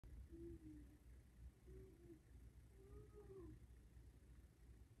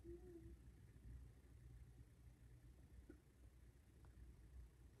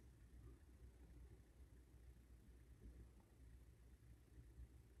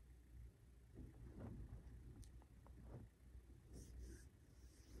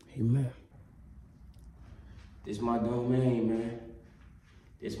Hey man, this my domain, man.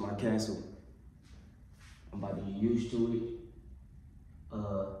 This my castle. I'm about to get used to it.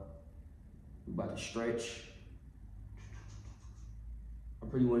 We about to stretch. I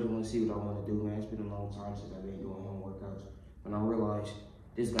pretty much want to see what I want to do, man. It's been a long time since I've been doing home workouts. But I realized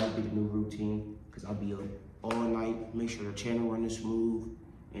this gotta be the new routine, because I'll be up all night, make sure the channel running smooth,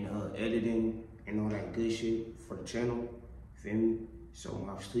 and editing and all that good shit for the channel. Feel me? So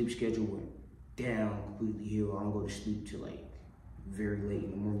my sleep schedule went down completely here. I don't go to sleep till like very late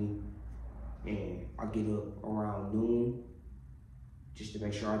in the morning. And I get up around noon just to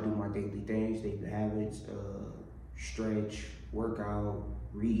make sure I do my daily things, daily habits, stretch, workout,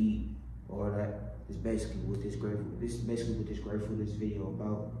 read, all that. This is basically what this gratefulness video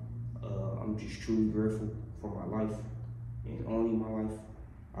about. I'm just truly grateful for my life and only my life.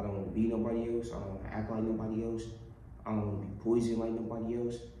 I don't want to be nobody else. I don't want to act like nobody else. I don't want to be poisoned like nobody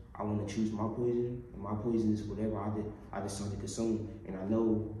else. I want to choose my poison, and my poison is whatever I decide to consume, and I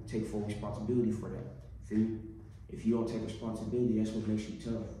know take full responsibility for that. Feel me? If you don't take responsibility, that's what makes you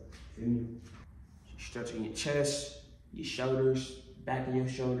tough. Feel me? Stretching your chest, your shoulders, back of your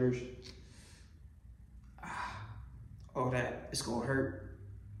shoulders. All that, it's gonna hurt.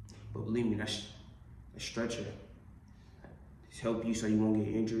 But believe me, that's a stretcher. It's help you so you won't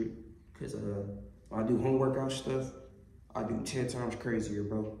get injured. Cause when I do home workout stuff, I do 10 times crazier,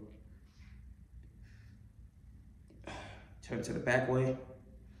 bro. Turn it to the back way.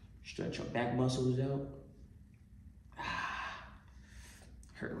 Stretch your back muscles out.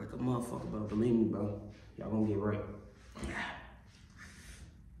 Hurt like a motherfucker, bro. Believe me, bro. Y'all gonna get right.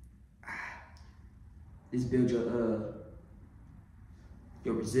 This builds your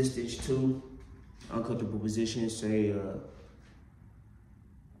resistance to uncomfortable positions. Say,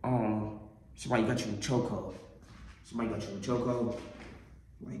 somebody got you in chokehold. Somebody got you in chokehold,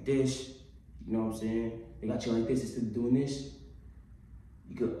 like this. You know what I'm saying? They got you like this instead of doing this.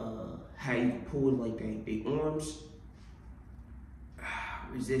 You could, how you can pull it like that, big arms.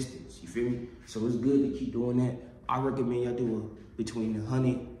 Resistance, you feel me? So it's good to keep doing that. I recommend y'all do between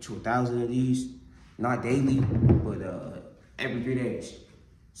 100 to 1,000 of these, not daily, but every 3 days.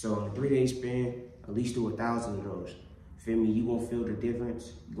 So in a 3-day span, at least do 1,000 of those. Feel me? You gonna feel the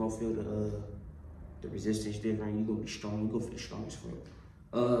difference. You gonna feel the resistance different. You gonna be strong. You gonna feel strong as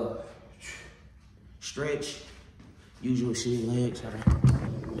fuck. Stretch, usual shit, legs.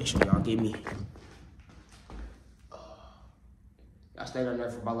 Make sure y'all get me. I stayed on there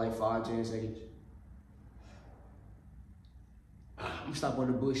for about like 5-10 seconds. I'm gonna stop on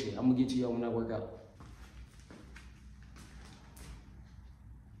the bullshit. I'm gonna get to y'all when I work out.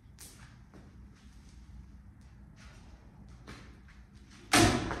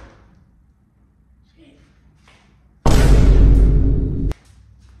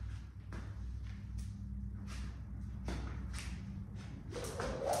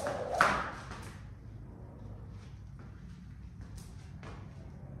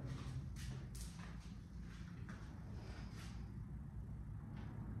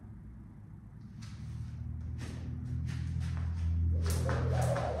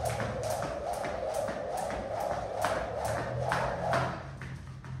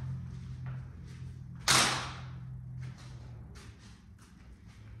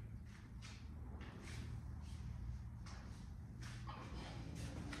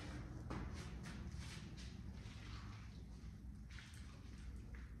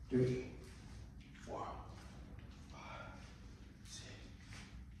 Three, 4, 5, 6,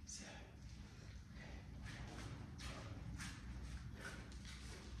 7.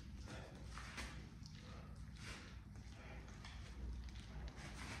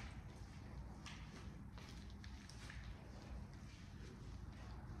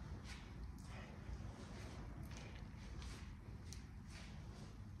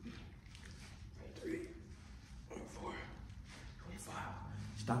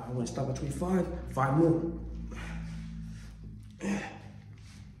 Stop. I want to stop at 25. 5 more.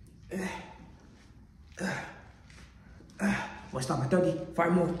 Want to stop at 30.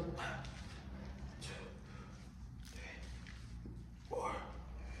 5 more. 2, 3, 4.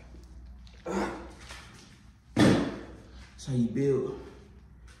 That's how you build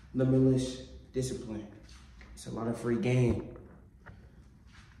limitless discipline. It's a lot of free game.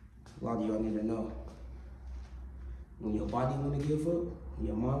 A lot of y'all need to know. When your body want to give up, when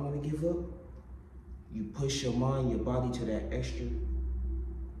your mind want to give up, you push your mind, your body to that extra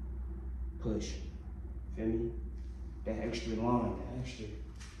push. Feel me? That extra line, that extra,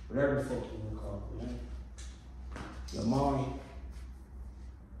 whatever the fuck you wanna call it, man. Your mind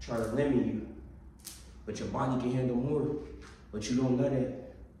try to limit you, but your body can handle more. But you don't know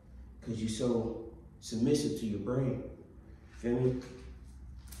that because you're so submissive to your brain. Feel me?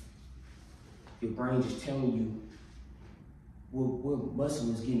 Your brain just telling you what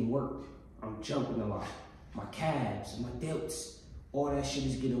muscle is getting worked. I'm jumping a lot. My calves, my delts, all that shit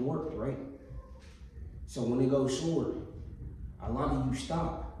is getting worked, right? So when it goes sore, a lot of you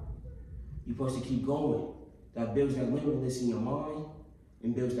stop. You're supposed to keep going. That builds that limitless in your mind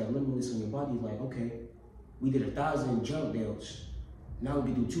and builds that limitless in your body. Like, okay, we did 1,000 jump delts. Now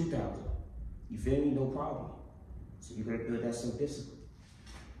we can do 2,000. You feel me? No problem. So you gotta build that self-discipline.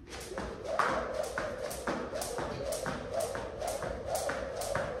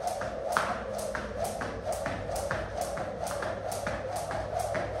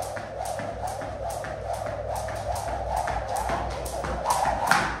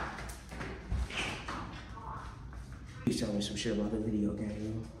 'He's telling me some shit about the video game, you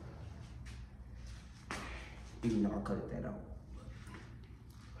know? Even though I cut that out.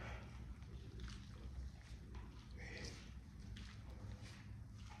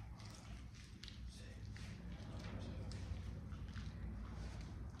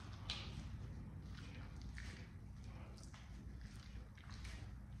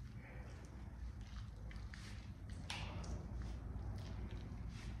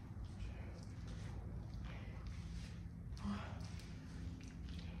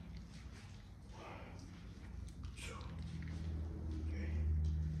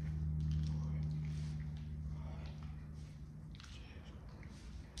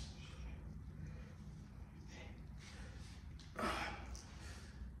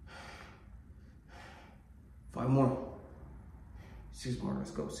 Five more. 6 more.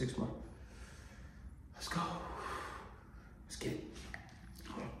 Let's go. 6 more. Let's go. Let's get it.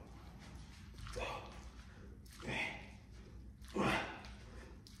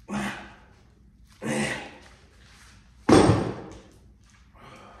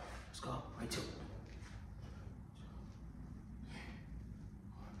 Let's go. Right to it.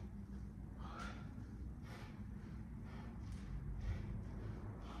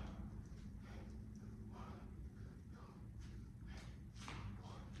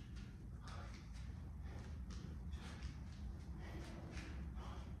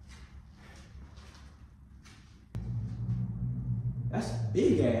 That's a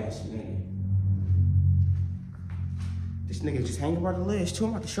big ass nigga. This nigga just hanging by the ledge too.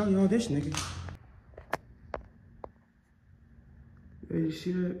 I'm about to show y'all this nigga. Hey, you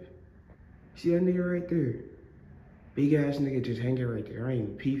see that? See that nigga right there? Big ass nigga just hanging right there. I ain't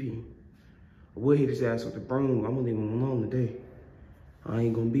even peeping. I would hit his ass with the broom. I'm gonna leave him alone today. I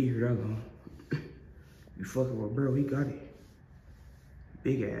ain't gonna be here that long. You fucking with bro, he got it.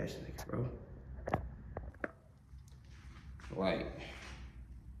 Big ass nigga, bro. Like,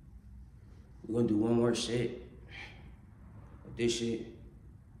 we're gonna do one more set with this shit,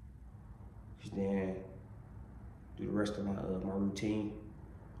 cause then do the rest of my my routine.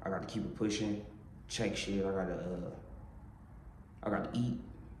 I gotta keep it pushing, check shit. I gotta eat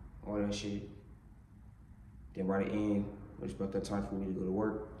all that shit. Then by the end, when it's about that time for me to go to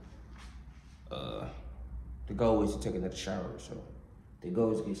work, the goal is to take another shower. So the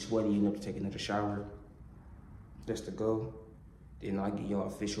goal is to get sweaty enough to take another shower. That's the goal. Then I get y'all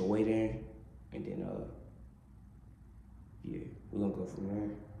official weight in, and then yeah, we're gonna go from there.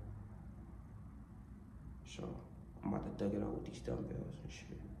 So I'm about to dug it out with these dumbbells and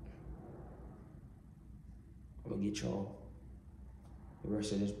shit. I'm gonna get y'all the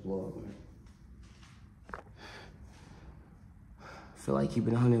rest of this vlog, man. I feel like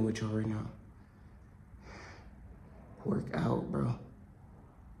keeping 100 with y'all right now. Work out, bro.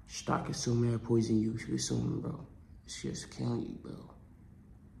 Stop consuming that poison you consuming, bro. It's just killing you, bro.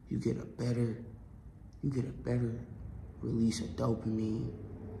 You get a better release of dopamine,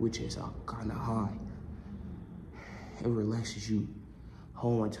 which is kind of high. It relaxes you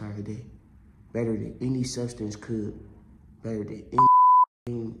whole entire day. Better than any substance could. Better than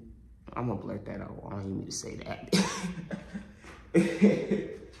anything. I'm gonna blurt that out. I don't even need to say that.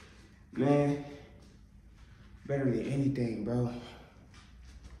 Man, better than anything, bro.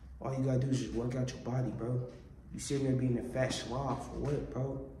 All you gotta do is just work out your body, bro. You sitting there being a fat slob for what,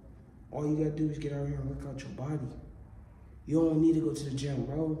 bro? All you gotta do is get out here and work out your body. You don't need to go to the gym,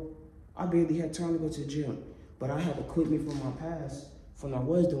 bro. I barely had time to go to the gym, but I had equipment from my past when I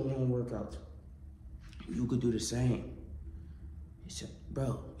was doing home workouts. You could do the same. It's a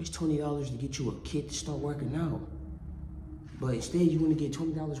Bro, it's $20 to get you a kit to start working out. But instead, you want to get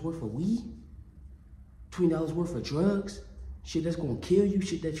 $20 worth of weed? $20 worth of drugs? Shit that's gonna kill you,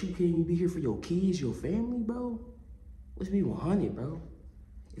 shit that you can't even be here for your kids, your family, bro? Let's be 100, bro.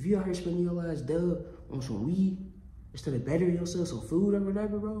 If you out here spending your last dub on some weed, instead of bettering yourself some food or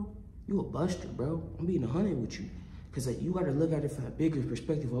whatever, bro, you a buster, bro. I'm being 100 with you. Cause like, you gotta look at it from a bigger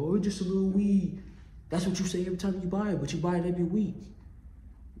perspective. Oh, it's just a little weed. That's what you say every time you buy it, but you buy it every week.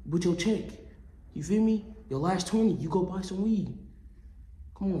 With your check. You feel me? Your last 20, you go buy some weed.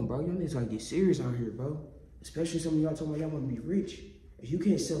 Come on, bro. Y'all niggas gotta get serious out here, bro. Especially some of y'all talking about y'all wanna be rich. If you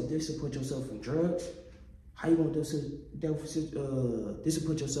can't self-discipline yourself from drugs, how you gonna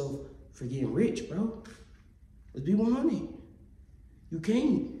discipline yourself for getting rich, bro? Let's be 100. You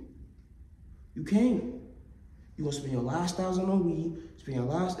can't. You can't. You gonna spend your last $1,000 on weed, spend your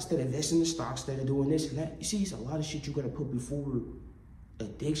last, instead of investing in stocks, instead of doing this and that. You see, it's a lot of shit you gotta put before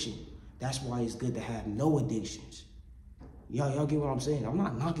addiction. That's why it's good to have no addictions. Y'all get what I'm saying? I'm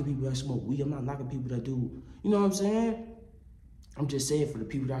not knocking people that smoke weed. I'm not knocking people that do, you know what I'm saying? I'm just saying for the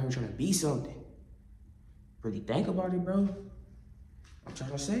people out here trying to be something. Really think about it, bro. I'm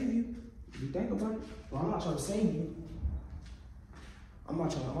trying to save you. You think about it? Well, I'm not trying to save you. I'm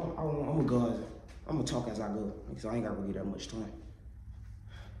not trying to, I'm gonna talk as I go, because I ain't got really that much time.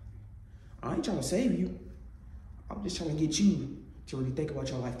 I ain't trying to save you. I'm just trying to get you to really think about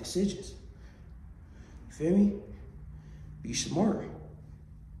your life decisions. You feel me? Be smart.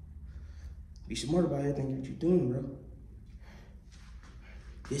 Be smart about everything that you're doing, bro.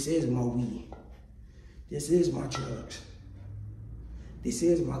 This is my weed. This is my drugs. This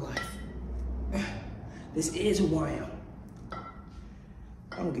is my life. This is who I am.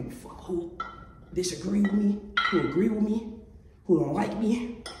 I don't give a fuck who disagree with me, who agree with me, who don't like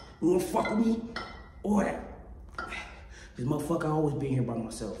me, who don't fuck with me, or that. This motherfucker always been here by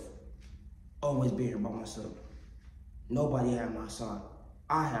myself. Always been here by myself. Nobody had my side.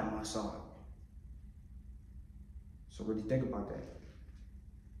 I had my side. So really think about that.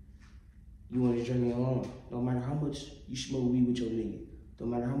 You on this journey alone. No matter how much you smoke weed with your nigga. No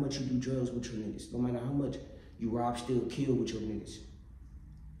matter how much you do drugs with your niggas. No matter how much you rob, steal, kill with your niggas.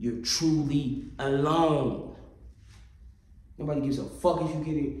 You're truly alone. Nobody gives a fuck if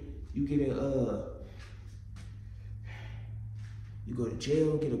you go to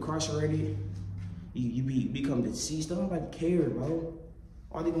jail, get incarcerated, you become deceased. Nobody care, bro.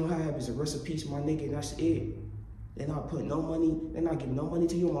 All they gonna have is a rest in peace, my nigga, and that's it. They're not putting no money, they're not giving no money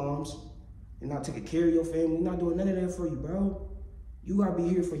to your moms. They're not taking care of your family, they're not doing none of that for you, bro. You gotta be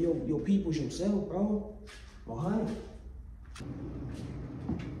here for your peoples yourself, bro. 100.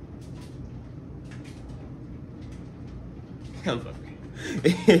 I'm fucking.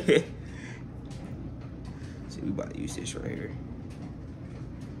 See, we about to use this right here.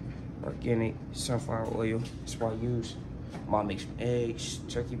 Organic sunflower oil. That's what I use. Mom makes some eggs,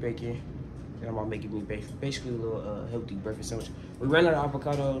 turkey bacon. Then I'm making me basically a little healthy breakfast sandwich. We ran out of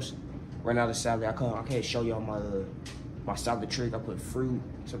avocados, ran out of salad. I can't show y'all my salad trick. I put fruit.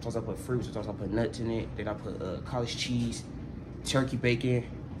 Sometimes I put fruit. Sometimes I put nuts in it. Then I put cottage cheese, turkey bacon,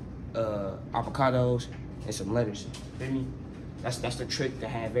 avocados, and some lettuce. Feel me? That's the trick, to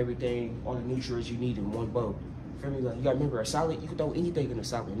have everything, all the nutrients you need in one bowl. Feel me? Like, you gotta remember, a salad, you can throw anything in a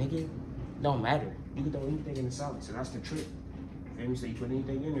salad, nigga. Don't matter. You can throw anything in the salad, so that's the trick. Feel me? So you put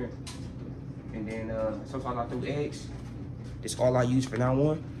anything in there. And then sometimes I throw eggs. That's all I use from now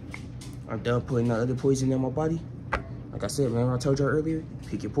on. I'm done putting the other poison in my body. Like I said, man, I told you earlier,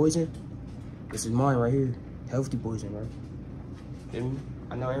 pick your poison. This is mine right here. Healthy poison, bro. Feel me?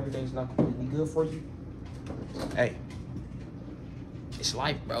 I know everything's not completely good for you. Hey. It's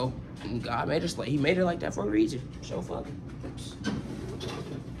life, bro. And God made us like, he made it like that for a reason. So fucking.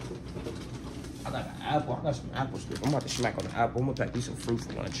 I got an apple. I got some apples. I'm about to smack on the apple. I'm gonna pack me some fruit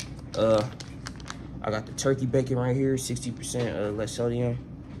for lunch. I got the turkey bacon right here, 60% less sodium.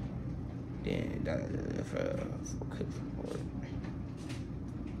 Then for cooked pork.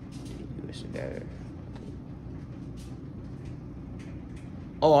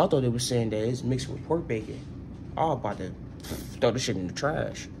 Oh, I thought they were saying that it's mixed with pork bacon. I was about to throw this shit in the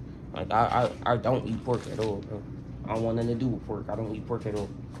trash. Like, I don't eat pork at all, bro. I don't want nothing to do with pork. I don't eat pork at all.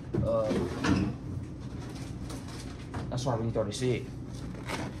 That's why I really thought it said.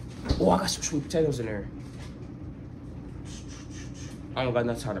 Oh, I got some sweet potatoes in there. I don't got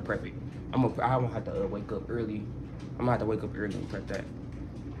enough time to prep it. I'm gonna have to wake up early. I'm gonna have to wake up early and prep that.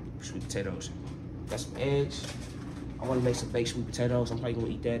 Sweet potatoes. Got some eggs. I wanna make some baked sweet potatoes. I'm probably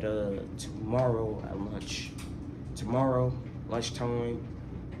gonna eat that tomorrow at lunch. Tomorrow, lunchtime.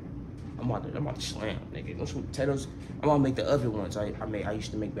 I'm about to slam, nigga. Those sweet potatoes, I'm gonna make the oven ones I used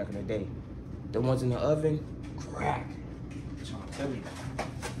to make back in the day. The ones in the oven, crack. That's what I'm telling you.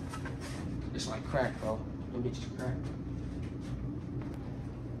 It's like crack, bro. Them bitches crack.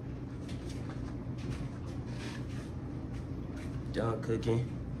 Done cooking.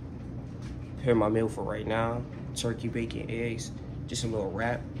 Prepare my meal for right now. Turkey, bacon, eggs. Just a little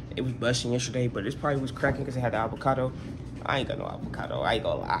wrap. It was busting yesterday, but it probably was cracking because it had the avocado. I ain't got no avocado. I ain't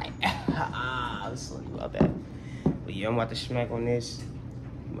gonna lie. I was sorry about that. But yeah, I'm about to smack on this.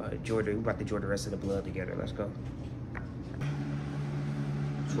 We about to enjoy the rest of the blood together. Let's go.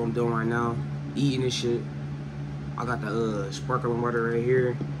 That's what I'm doing right now. Eating this shit. I got the sparkling water right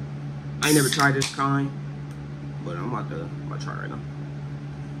here. I ain't never tried this kind, but I'm about to try right now.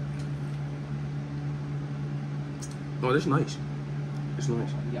 Oh, this is nice. It's nice.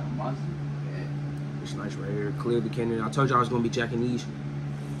 Yeah, monster. Yeah. It's nice right here. Clear the canyon. I told you I was gonna be jacking these.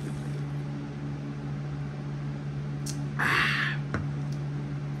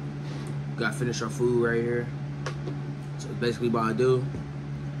 Gotta finish our food right here. So it's basically what I do.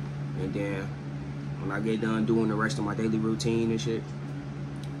 And then when I get done doing the rest of my daily routine and shit,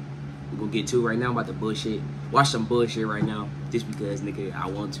 we're gonna get to it right now. I'm about to bullshit. Watch some bullshit right now. Just because, nigga, I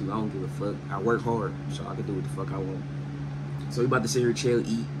want to. I don't give a fuck. I work hard, so I can do what the fuck I want. So we about to sit here, chill,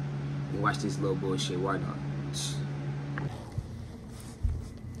 eat, and watch this little bullshit. Why not?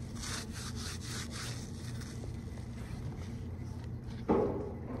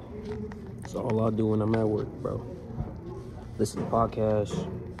 That's all I do when I'm at work, bro. Listen to podcasts,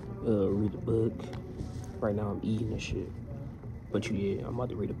 read a book. Right now I'm eating and shit. But yeah, I'm about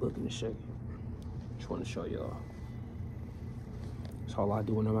to read a book in a second. Just want to show y'all. That's all I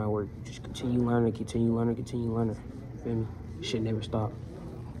do when I'm at work. Just continue learning, continue learning, continue learning. Feel me? Shit never stop.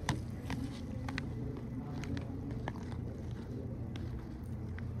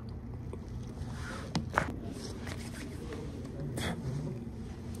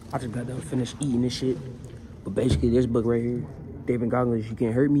 I just got done finished eating this shit. But basically this book right here, David Goggins, You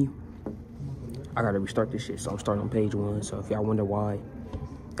Can't Hurt Me. I gotta restart this shit, so I'm starting on page 1. So if y'all wonder why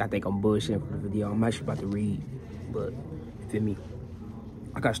I think I'm bullshitting for the video, I'm actually about to read. But you feel me?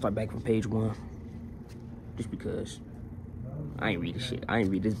 I gotta start back from page 1. Just because I ain't read this shit. I ain't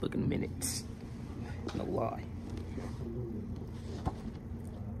read this book in a minute. No lie.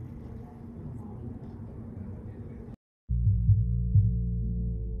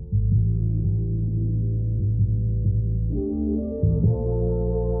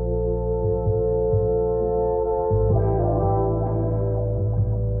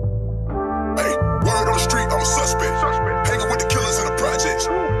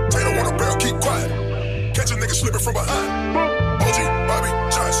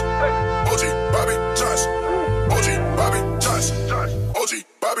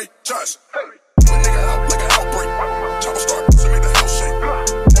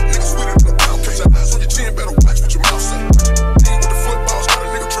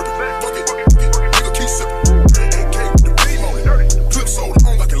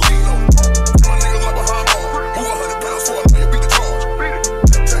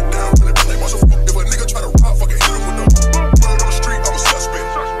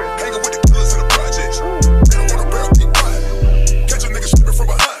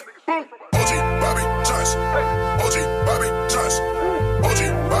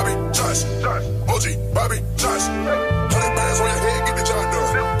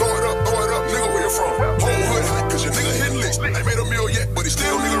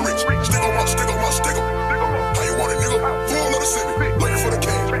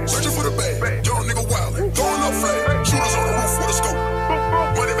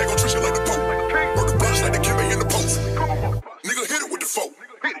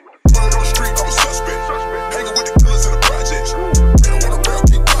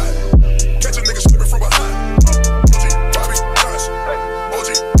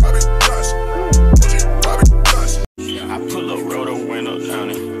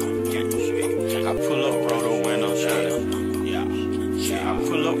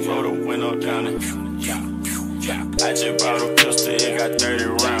 I just bought a pistol, it got 30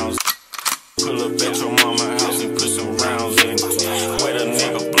 rounds. Pull up at your mama's house and put some rounds in it. Wet a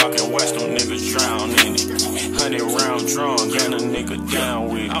nigga block and watch them niggas drown in it. 100 round drum, gun a nigga down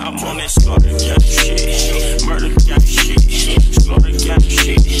with it. I'm on that slaughter gang shit, murder gang shit, slaughter gang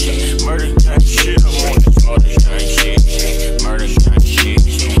shit, murder gang shit. I'm on that slaughter gang shit, murder gang shit,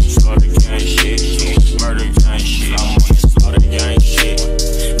 slaughter gang shit, murder gang shit. I'm on that slaughter gang shit.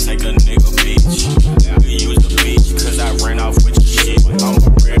 Take a nigga bitch, use the bitch, cause I ran off with your shit. I'm a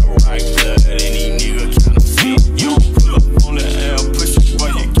red right blood, any nigga kinda fit. You pull up on the L, push it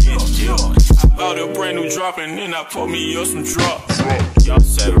while you get killed. I pour me up some drugs. Y'all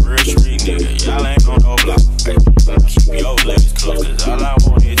said real street nigga, y'all ain't on no block. Hey, keep your legs closed, cause all I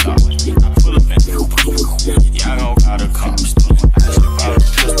want is talk. I pull up and y'all gon' call the cops. I just bought a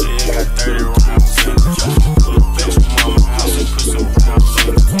pistol, it got 30 rounds in it. Pull up at your mama's house and put some rounds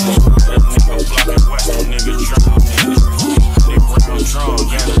in it. That nigga blocking west, them niggas drown in it. Nigga round drunk,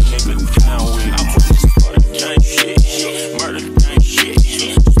 yeah, that nigga down with it. I'm on this sort of gang shit, murder gang shit,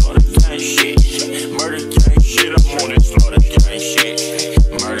 sort of gang shit, murder gang shit. I'm on this sort of gang shit,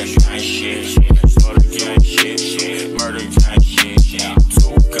 murder gang shit, sort of gang shit, murder gang shit.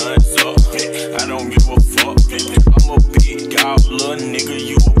 2 guns up, I don't give a fuck. I'm a big dog, little nigga,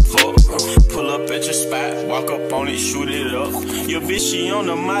 you a fuck. Pull up at your spot, walk up on it, shoot it up. Your bitch, she on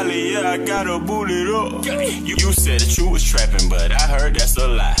the mily, yeah, I gotta boot it up. You said that you was trapping, but I heard that's a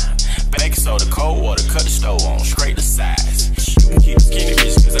lie. Baking soda, cold water, cut the stove on, scrape the sides. You keep skinny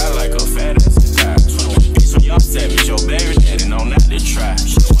bitch, cause I like a fat ass and thighs. So y'all savage, your baby daddy know not to try. I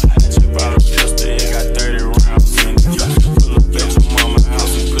just brought a pistol, it got 30 rounds in it. Pull up at your mama's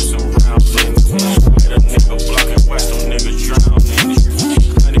house and put some rounds in it. Let a nigga blocking west, them niggas drown in it.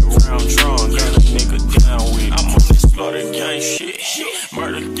 100 round drum, got a nigga down with it. I'm on this slaughter gang shit,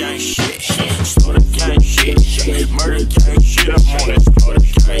 murder gang shit, slaughter gang shit, murder gang shit. I'm on this slaughter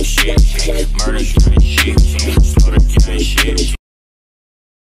gang shit, murder gang shit, slaughter gang shit.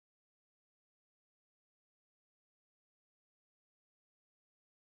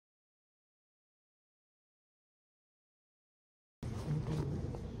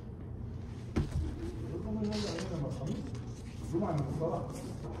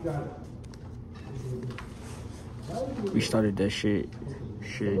 We started that shit.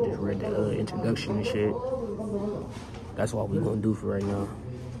 Just read the introduction and shit. That's what we gonna do for right now.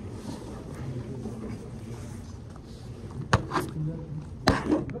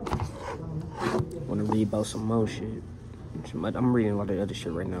 Wanna read about some more shit. I'm reading a lot of other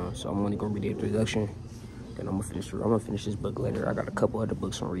shit right now, so I'm only gonna read the introduction. Then I'm gonna finish this book later. I got a couple other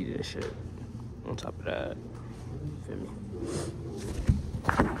books on reading and shit. On top of that, feel me?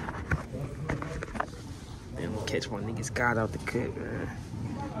 Man, I'm gonna catch my niggas God out the cut, man.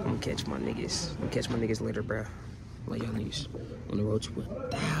 I'm gonna catch my niggas later, bruh. Like y'all niggas on the road to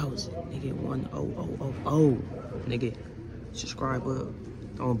 1,000, nigga. 1000, nigga. Subscribe up.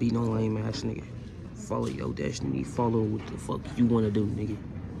 Don't be no lame ass nigga. Follow your destiny. Follow what the fuck you wanna do, nigga.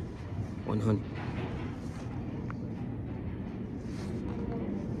 100.